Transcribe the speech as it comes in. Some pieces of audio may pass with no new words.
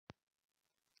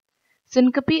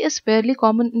Syncope is fairly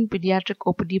common in pediatric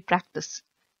OPD practice,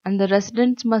 and the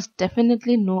residents must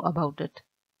definitely know about it.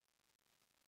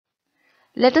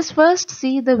 Let us first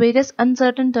see the various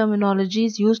uncertain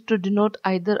terminologies used to denote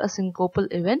either a syncopal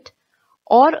event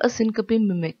or a syncope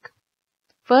mimic.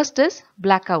 First is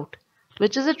blackout,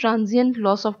 which is a transient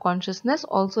loss of consciousness,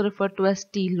 also referred to as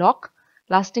T-lock,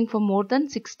 lasting for more than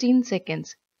 16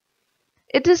 seconds.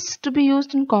 It is to be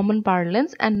used in common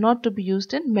parlance and not to be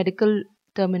used in medical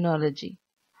terminology.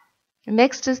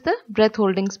 Next is the breath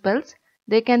holding spells.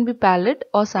 They can be pallid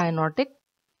or cyanotic.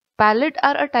 Pallid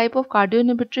are a type of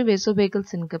cardioinhibitory vasovagal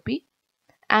syncope,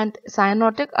 and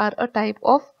cyanotic are a type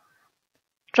of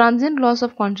transient loss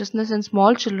of consciousness in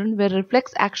small children where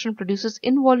reflex action produces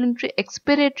involuntary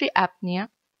expiratory apnea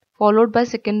followed by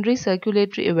secondary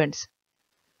circulatory events.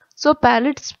 So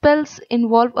pallid spells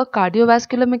involve a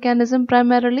cardiovascular mechanism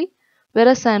primarily,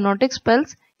 whereas cyanotic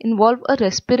spells involve a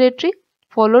respiratory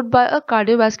followed by a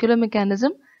cardiovascular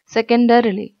mechanism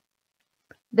secondarily.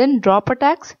 Then drop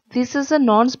attacks. This is a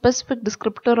non-specific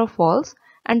descriptor of falls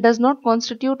and does not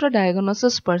constitute a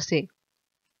diagnosis per se.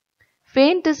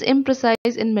 Faint is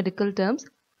imprecise in medical terms,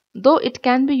 though it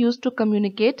can be used to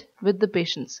communicate with the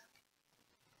patients.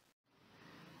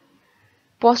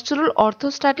 Postural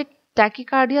orthostatic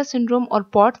tachycardia syndrome or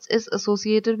POTS is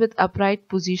associated with upright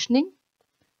positioning.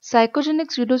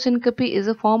 Psychogenic pseudosyncope is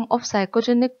a form of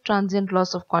psychogenic transient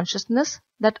loss of consciousness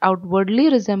that outwardly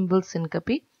resembles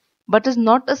syncope, but is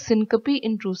not a syncope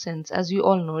in true sense. As you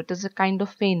all know, it is a kind of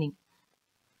feigning.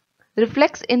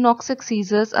 Reflex anoxic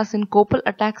seizures are syncopal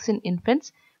attacks in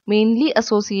infants, mainly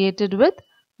associated with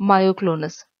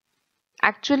myoclonus.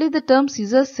 Actually, the term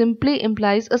seizure simply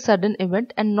implies a sudden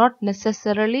event and not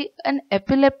necessarily an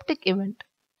epileptic event.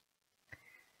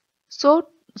 So,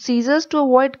 seizures, to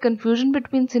avoid confusion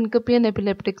between syncope and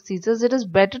epileptic seizures, it is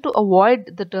better to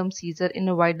avoid the term seizure in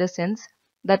a wider sense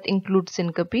that includes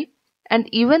syncope. And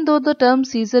even though the term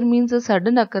seizure means a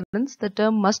sudden occurrence, the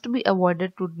term must be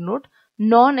avoided to denote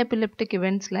non-epileptic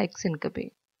events like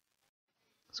syncope.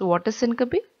 So what is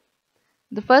syncope?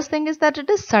 The first thing is that it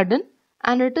is sudden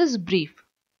and it is brief.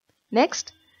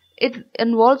 Next, it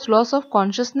involves loss of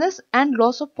consciousness and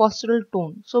loss of postural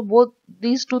tone. So both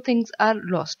these two things are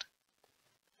lost.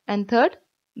 And third,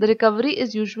 the recovery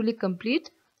is usually complete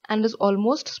and is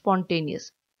almost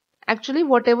spontaneous. Actually,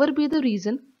 whatever be the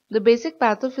reason, the basic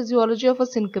pathophysiology of a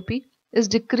syncope is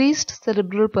decreased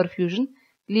cerebral perfusion,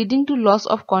 leading to loss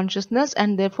of consciousness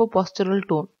and therefore postural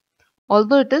tone,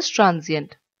 although it is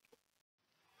transient.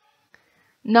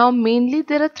 Now, mainly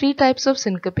there are three types of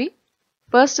syncope.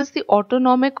 First is the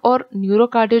autonomic or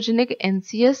neurocardiogenic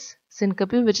NCS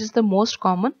syncope, which is the most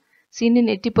common, seen in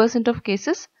 80% of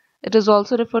cases. It is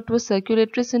also referred to as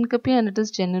circulatory syncope and it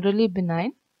is generally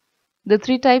benign. The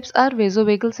three types are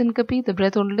vasovagal syncope, the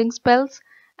breath holding spells,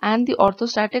 and the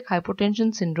orthostatic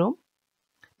hypotension syndrome.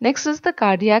 Next is the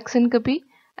cardiac syncope,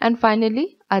 and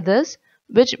finally others,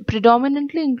 which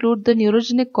predominantly include the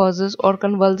neurogenic causes or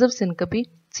convulsive syncope,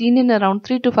 seen in around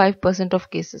 3 to 5% of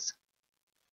cases.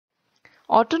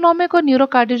 Autonomic or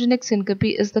neurocardiogenic syncope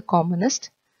is the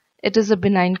commonest. It is a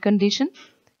benign condition.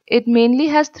 It mainly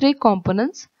has three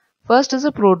components. First is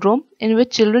a prodrome, in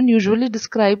which children usually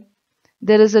describe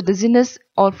there is a dizziness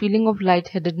or feeling of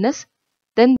lightheadedness.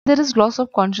 Then there is loss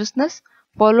of consciousness,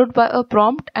 followed by a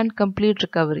prompt and complete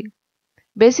recovery.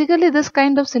 Basically, this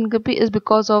kind of syncope is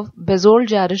because of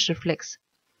Bezold-Jarisch reflex.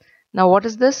 Now, what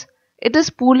is this? It is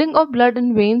pooling of blood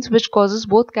in veins which causes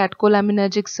both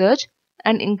catecholaminergic surge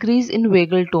and increase in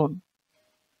vagal tone.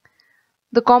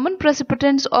 The common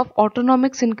precipitants of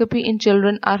autonomic syncope in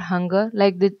children are hunger,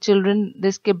 like the children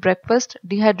they skip breakfast,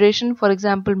 dehydration, for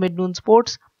example mid-noon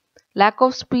sports, lack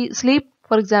of sleep,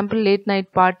 for example late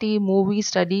night party, movie,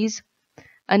 studies,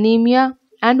 anemia,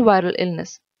 and viral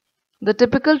illness. The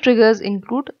typical triggers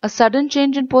include a sudden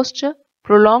change in posture,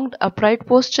 prolonged upright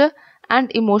posture, and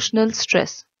emotional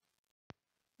stress.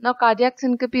 Now, cardiac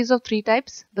syncope is of three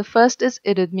types. The first is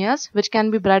arrhythmias, which can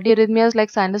be bradyarrhythmias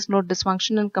like sinus node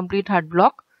dysfunction and complete heart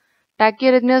block,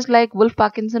 tachyarrhythmias like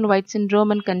Wolff-Parkinson-White syndrome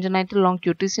and congenital long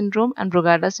QT syndrome and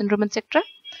Brugada syndrome, etc.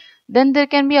 Then there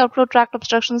can be outflow tract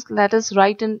obstructions, that is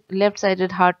right and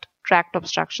left-sided heart tract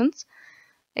obstructions.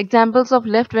 Examples of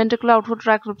left ventricular outflow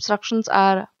tract obstructions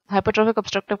are hypertrophic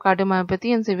obstructive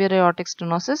cardiomyopathy and severe aortic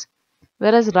stenosis,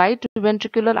 whereas right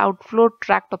ventricular outflow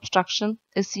tract obstruction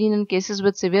is seen in cases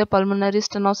with severe pulmonary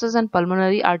stenosis and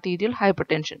pulmonary arterial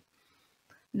hypertension.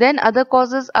 Then other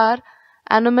causes are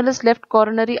anomalous left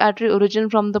coronary artery origin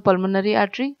from the pulmonary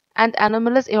artery and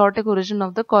anomalous aortic origin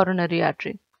of the coronary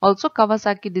artery. Also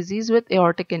Kawasaki disease with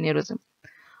aortic aneurysm.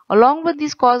 Along with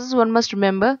these causes, one must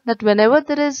remember that whenever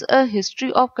there is a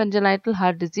history of congenital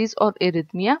heart disease or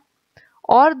arrhythmia,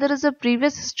 or there is a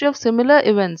previous history of similar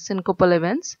events, syncopal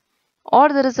events, or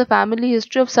there is a family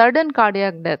history of sudden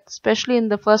cardiac death, especially in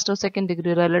the first or second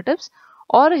degree relatives,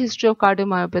 or a history of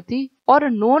cardiomyopathy, or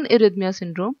a known arrhythmia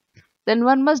syndrome, then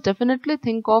one must definitely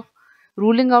think of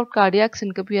ruling out cardiac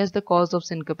syncope as the cause of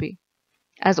syncope.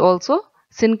 As also,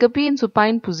 syncope in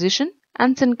supine position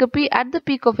and syncope at the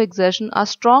peak of exertion are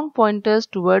strong pointers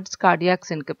towards cardiac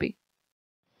syncope.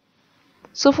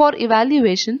 So for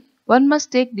evaluation, one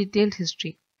must take detailed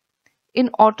history. In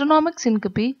autonomic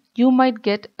syncope, you might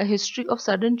get a history of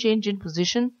sudden change in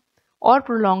position or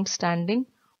prolonged standing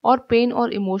or pain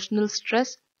or emotional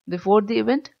stress before the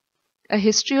event, a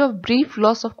history of brief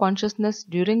loss of consciousness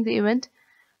during the event,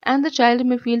 and the child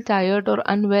may feel tired or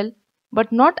unwell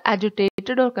but not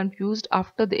agitated or confused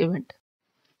after the event.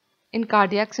 In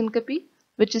cardiac syncope,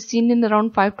 which is seen in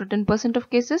around 5 to 10% of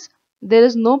cases, there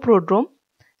is no prodrome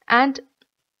and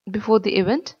before the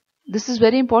event. This is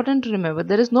very important to remember.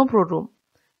 There is no prodrome.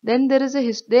 Then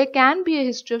there can be a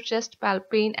history of chest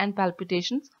pain and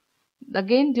palpitations.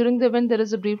 Again, during the event, there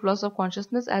is a brief loss of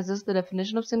consciousness, as is the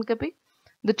definition of syncope.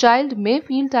 The child may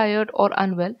feel tired or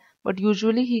unwell, but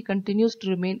usually he continues to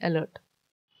remain alert.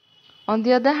 On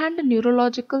the other hand, a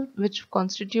neurological, which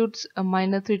constitutes a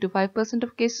minor 3 to 5%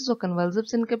 of cases of convulsive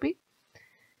syncope,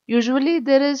 usually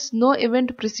there is no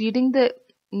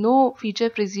feature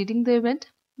preceding the event.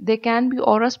 They can be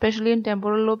aura, especially in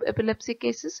temporal lobe epilepsy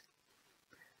cases.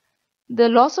 The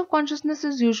loss of consciousness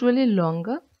is usually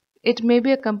longer. It may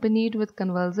be accompanied with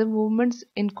convulsive movements,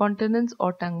 incontinence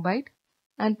or tongue bite,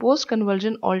 and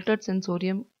post-convulsion altered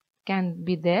sensorium can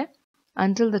be there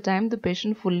until the time the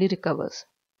patient fully recovers.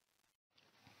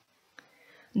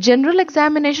 General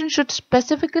examination should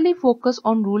specifically focus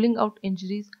on ruling out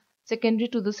injuries secondary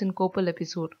to the syncopal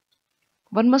episode.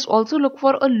 One must also look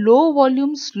for a low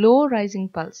volume, slow rising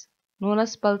pulse, known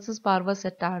as pulsus parvus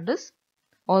et tardus.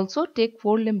 Also take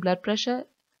forelimb blood pressure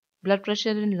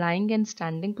in lying and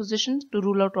standing positions to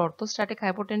rule out orthostatic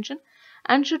hypotension,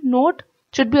 and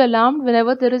should be alarmed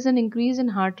whenever there is an increase in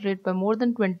heart rate by more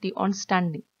than 20 on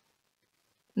standing.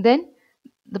 Then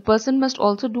the person must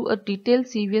also do a detailed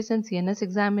CVS and CNS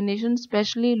examination,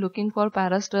 especially looking for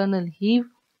parasternal heave,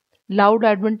 loud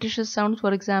adventitious sounds,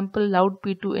 for example, loud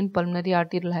P2 in pulmonary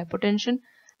arterial hypertension,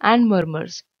 and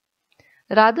murmurs.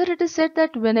 Rather, it is said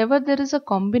that whenever there is a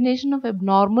combination of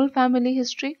abnormal family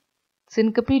history,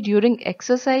 syncope during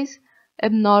exercise,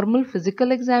 abnormal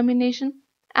physical examination,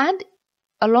 and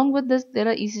along with this there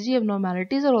are ECG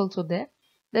abnormalities are also there,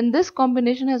 then this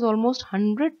combination has almost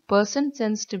 100%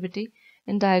 sensitivity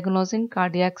in diagnosing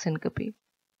cardiac syncope.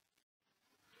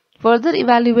 Further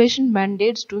evaluation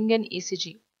mandates doing an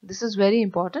ECG. This is very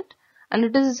important, and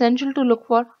it is essential to look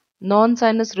for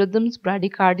non-sinus rhythms,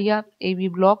 bradycardia,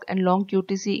 AV block, and long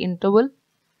QTC interval.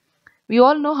 We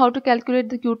all know how to calculate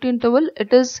the QT interval.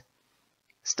 It is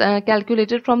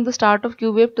calculated from the start of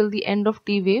Q wave till the end of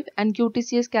T wave, and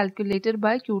QTC is calculated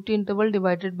by QT interval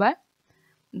divided by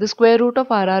the square root of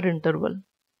RR interval.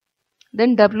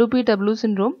 Then WPW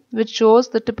syndrome, which shows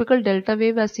the typical delta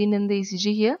wave as seen in the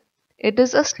ECG here. It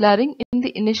is a slurring in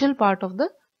the initial part of the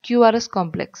QRS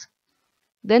complex.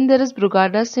 Then there is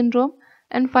Brugada syndrome,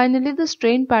 and finally the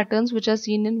strain patterns which are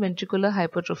seen in ventricular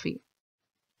hypertrophy.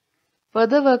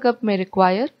 Further workup may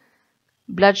require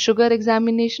blood sugar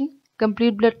examination,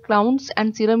 complete blood counts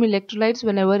and serum electrolytes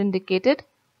whenever indicated,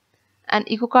 an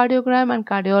echocardiogram and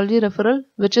cardiology referral,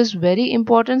 which is very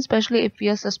important, especially if we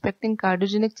are suspecting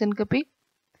cardiogenic syncope,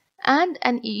 and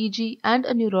an EEG and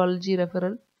a neurology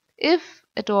referral if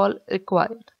at all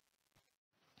required.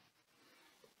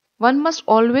 One must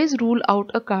always rule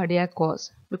out a cardiac cause,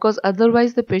 because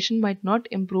otherwise the patient might not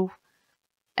improve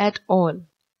at all.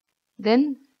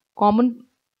 Then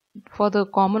for the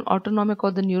common autonomic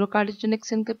or the neurocardiogenic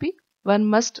syncope, one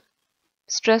must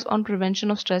stress on prevention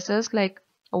of stressors like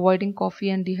avoiding coffee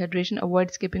and dehydration, avoid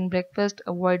skipping breakfast,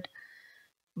 avoid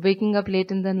waking up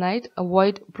late in the night,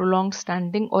 avoid prolonged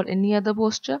standing or any other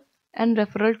posture, and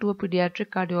referral to a pediatric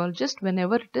cardiologist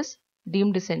whenever it is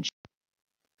deemed essential.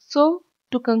 So,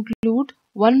 to conclude,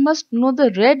 one must know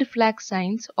the red flag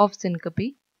signs of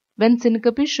syncope, when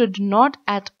syncope should not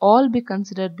at all be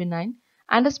considered benign,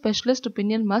 and a specialist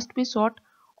opinion must be sought,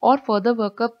 or further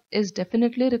workup is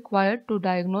definitely required to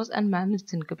diagnose and manage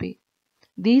syncope.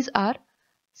 These are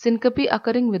syncope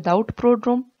occurring without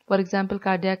prodrome, for example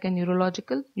cardiac and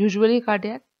neurological, usually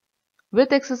cardiac,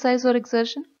 with exercise or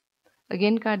exertion,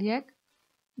 again cardiac,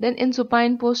 then in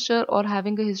supine posture or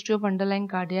having a history of underlying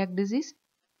cardiac disease,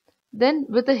 then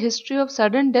with a history of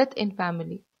sudden death in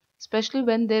family, especially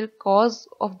when their cause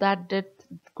of that death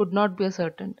could not be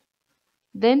ascertained.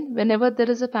 Then, whenever there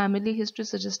is a family history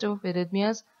suggestive of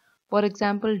arrhythmias, for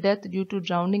example, death due to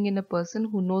drowning in a person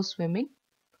who knows swimming,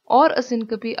 or a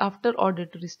syncope after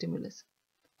auditory stimulus,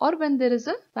 or when there is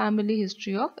a family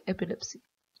history of epilepsy.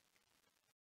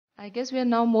 I guess we are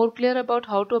now more clear about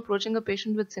how to approaching a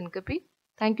patient with syncope.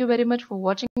 Thank you very much for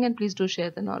watching, and please do share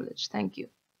the knowledge. Thank you.